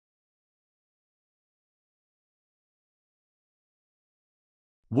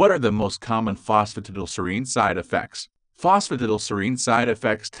What are the most common phosphatidylserine side effects? Phosphatidylserine side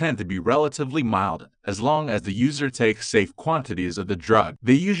effects tend to be relatively mild as long as the user takes safe quantities of the drug.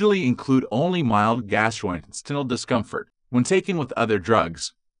 They usually include only mild gastrointestinal discomfort when taken with other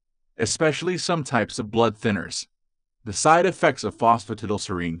drugs, especially some types of blood thinners. The side effects of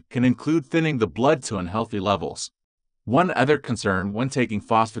phosphatidylserine can include thinning the blood to unhealthy levels. One other concern when taking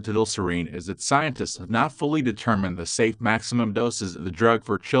phosphatidylserine is that scientists have not fully determined the safe maximum doses of the drug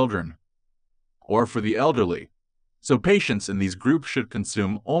for children or for the elderly, so patients in these groups should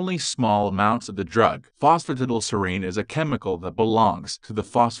consume only small amounts of the drug. Phosphatidylserine is a chemical that belongs to the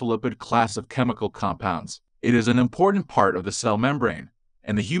phospholipid class of chemical compounds. It is an important part of the cell membrane,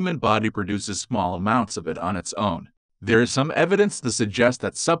 and the human body produces small amounts of it on its own. There is some evidence to suggest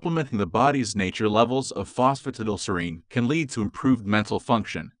that supplementing the body's nature levels of phosphatidylserine can lead to improved mental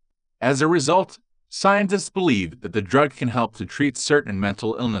function. As a result, scientists believe that the drug can help to treat certain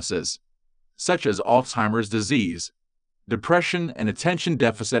mental illnesses, such as Alzheimer's disease, depression, and attention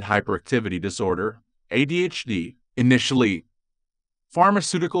deficit hyperactivity disorder, ADHD. Initially,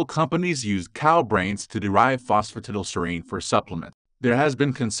 pharmaceutical companies used cow brains to derive phosphatidylserine for supplement. There has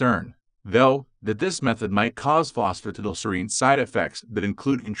been concern, though, that this method might cause phosphatidylserine side effects that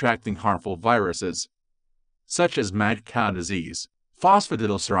include contracting harmful viruses, such as mad cow disease.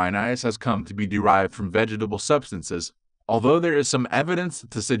 Phosphatidylserine has come to be derived from vegetable substances, although there is some evidence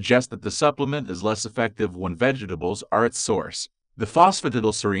to suggest that the supplement is less effective when vegetables are its source. The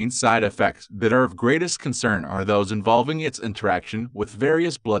phosphatidylserine side effects that are of greatest concern are those involving its interaction with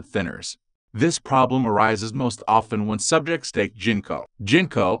various blood thinners. This problem arises most often when subjects take ginkgo.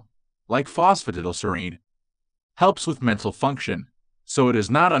 Ginkgo, like phosphatidylserine, helps with mental function, so it is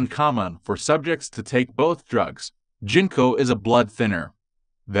not uncommon for subjects to take both drugs. Ginkgo is a blood thinner,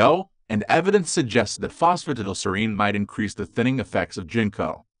 though, and evidence suggests that phosphatidylserine might increase the thinning effects of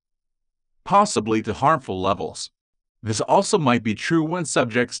ginkgo, possibly to harmful levels. This also might be true when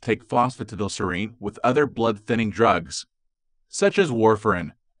subjects take phosphatidylserine with other blood-thinning drugs, such as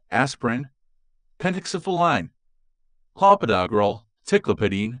warfarin, aspirin, pentaxepholine, clopidogrel,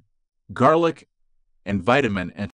 ticlopidine, garlic, and vitamin